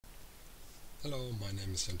Hello, my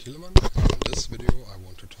name is Intima, and in this video I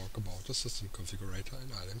want to talk about the System Configurator in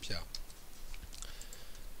iDempiere.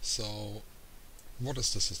 So, what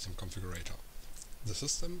is the System Configurator? The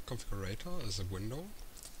System Configurator is a window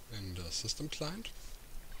in the system client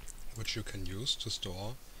which you can use to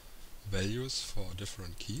store values for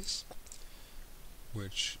different keys,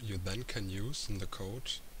 which you then can use in the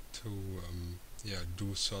code to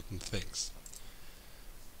do certain things.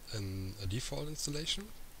 In a default installation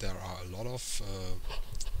there are a lot of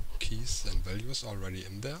keys and values already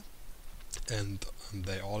in there, and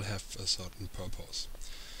they all have a certain purpose.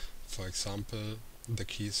 For example, the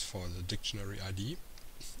keys for the dictionary ID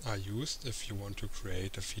are used if you want to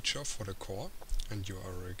create a feature for the core and you are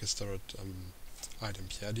a registered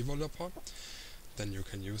iDempiere developer. Then you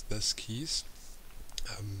can use these keys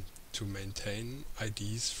to maintain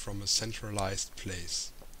IDs from a centralized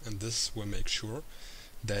place, and this will make sure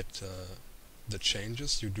that the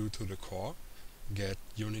changes you do to the core get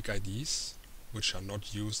unique IDs which are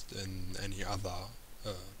not used in any other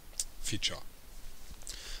feature.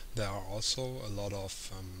 There are also a lot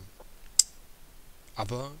of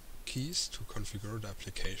other keys to configure the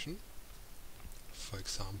application. For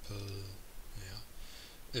example,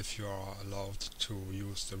 if you are allowed to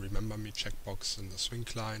use the Remember Me checkbox in the Swing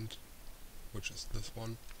client, which is this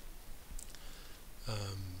one.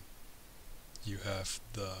 You have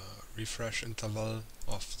the refresh interval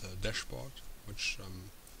of the dashboard, which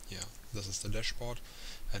this is the dashboard,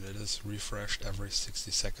 and it is refreshed every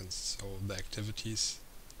 60 seconds. So the activities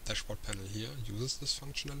dashboard panel here uses this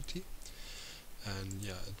functionality, and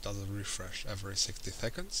it does a refresh every 60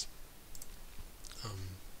 seconds,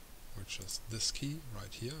 which is this key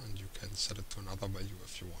right here, and you can set it to another value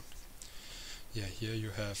if you want. Here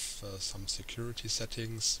you have some security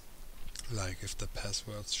settings, like if the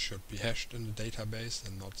passwords should be hashed in the database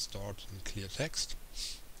and not stored in clear text.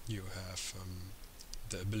 You have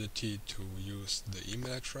the ability to use the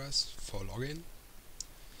email address for login,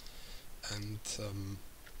 and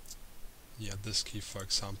this key, for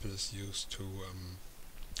example, is used to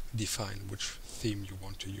define which theme you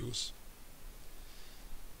want to use.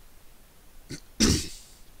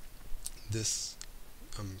 This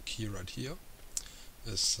key right here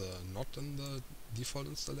is not in the default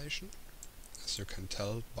installation, as you can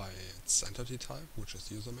tell by its entity type, which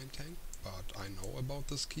is user maintained, but I know about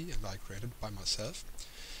this key and I created it by myself.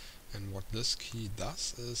 And what this key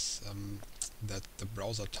does is that the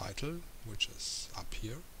browser title, which is up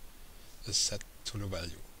here, is set to the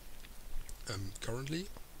value. Currently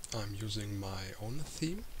I'm using my own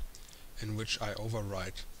theme in which I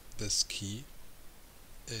override this key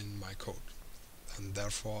in my code, and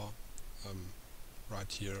therefore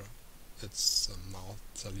right here it's now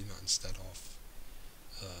Selina instead of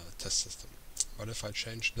test system. But if I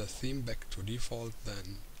change the theme back to default,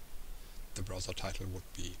 then the browser title would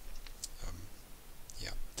be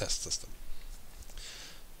test system.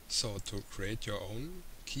 So to create your own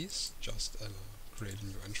keys, just create a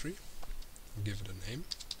new entry, give it a name.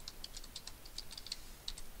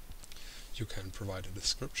 You can provide a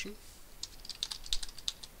description,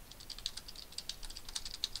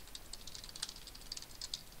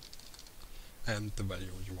 and the value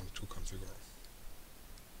you want to configure.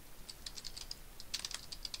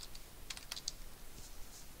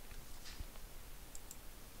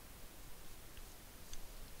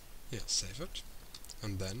 Save it,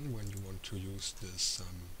 and then when you want to use this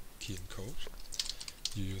key and code,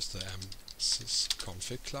 you use the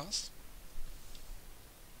Sysconfig class.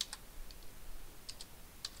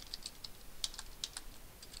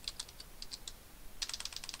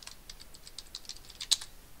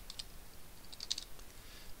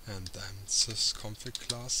 And then Sysconfig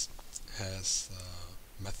class has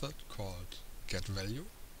a method called getValue,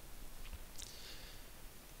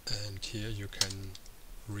 and here you can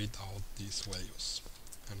read out these values.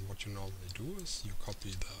 And what you normally do is you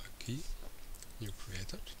copy the key you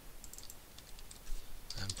created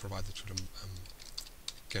and provide it to the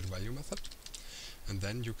getValue method, and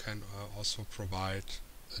then you can also provide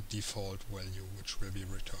a default value which will be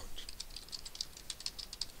returned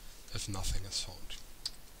if nothing is found.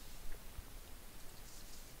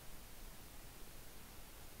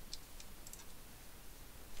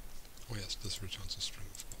 Oh yes, this returns a string,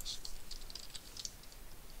 of course.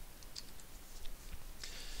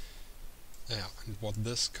 And what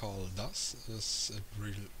this call does is it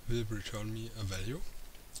will return me a value,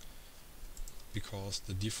 because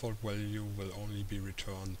the default value will only be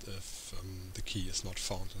returned if the key is not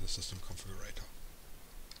found in the System Configurator.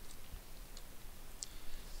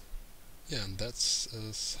 And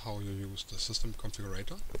that's how you use the System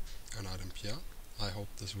Configurator in iDempiere. I hope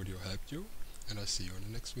this video helped you, and I see you in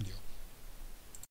the next video.